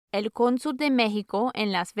El cónsul de México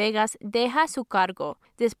en Las Vegas deja su cargo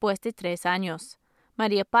después de 3 años.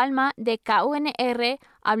 María Palma de KUNR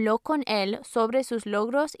habló con él sobre sus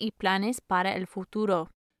logros y planes para el futuro.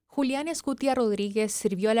 Julián Escutia Rodríguez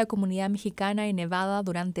sirvió a la comunidad mexicana en Nevada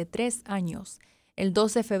durante 3 años. El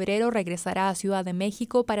 2 de febrero regresará a Ciudad de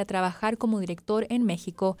México para trabajar como director en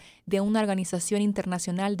México de una organización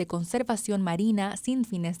internacional de conservación marina sin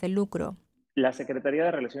fines de lucro. La Secretaría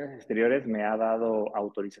de Relaciones Exteriores me ha dado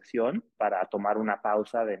autorización para tomar una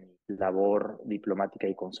pausa de mi labor diplomática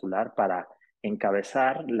y consular para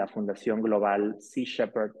encabezar la Fundación Global Sea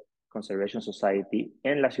Shepherd Conservation Society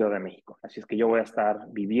en la Ciudad de México. Así es que yo voy a estar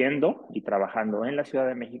viviendo y trabajando en la Ciudad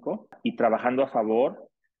de México y trabajando a favor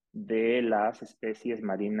de las especies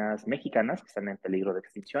marinas mexicanas que están en peligro de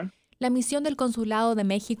extinción. La misión del Consulado de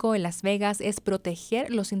México en Las Vegas es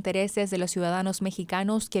proteger los intereses de los ciudadanos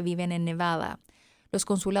mexicanos que viven en Nevada. Los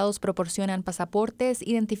consulados proporcionan pasaportes,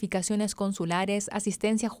 identificaciones consulares,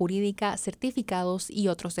 asistencia jurídica, certificados y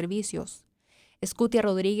otros servicios. Escutia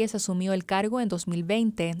Rodríguez asumió el cargo en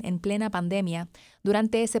 2020, en plena pandemia.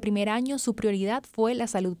 Durante ese primer año, su prioridad fue la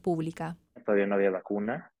salud pública. Todavía no había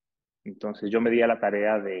vacuna, entonces yo me di a la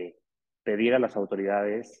tarea de pedir a las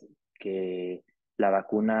autoridades que la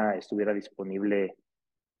vacuna estuviera disponible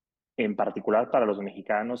en particular para los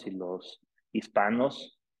mexicanos y los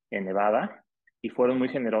hispanos en Nevada, y fueron muy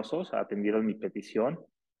generosos, atendieron mi petición,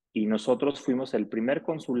 y nosotros fuimos el primer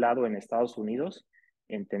consulado en Estados Unidos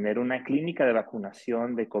en tener una clínica de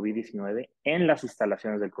vacunación de COVID-19 en las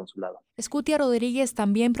instalaciones del consulado. Escutia Rodríguez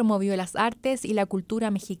también promovió las artes y la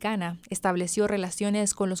cultura mexicana, estableció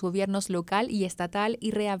relaciones con los gobiernos local y estatal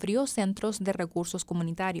y reabrió centros de recursos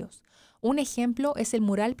comunitarios. Un ejemplo es el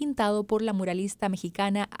mural pintado por la muralista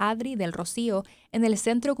mexicana Adri del Rocío en el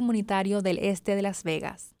Centro Comunitario del Este de Las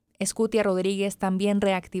Vegas. Escutia Rodríguez también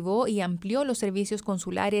reactivó y amplió los servicios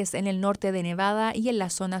consulares en el norte de Nevada y en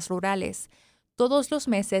las zonas rurales. Todos los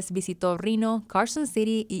meses visitó Reno, Carson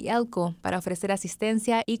City y Elko para ofrecer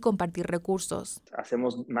asistencia y compartir recursos.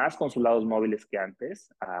 Hacemos más consulados móviles que antes,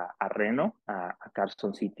 a Reno, a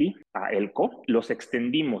Carson City, a Elko. Los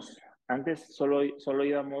extendimos. Antes solo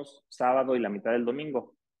íbamos sábado y la mitad del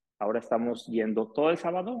domingo. Ahora estamos yendo todo el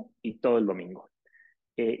sábado y todo el domingo.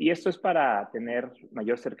 Y esto es para tener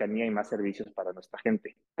mayor cercanía y más servicios para nuestra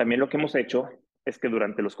gente. También lo que hemos hecho es que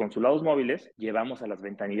durante los consulados móviles llevamos a las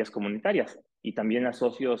ventanillas comunitarias y también a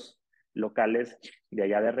socios locales de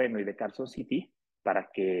allá de Reno y de Carson City para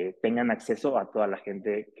que tengan acceso a toda la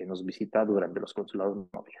gente que nos visita durante los consulados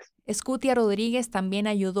móviles. Escutia Rodríguez también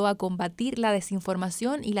ayudó a combatir la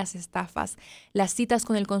desinformación y las estafas. Las citas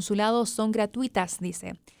con el consulado son gratuitas,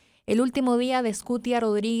 dice. El último día de Escutia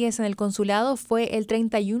Rodríguez en el consulado fue el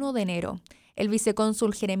 31 de enero. El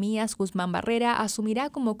vicecónsul Jeremías Guzmán Barrera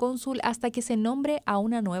asumirá como cónsul hasta que se nombre a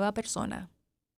una nueva persona.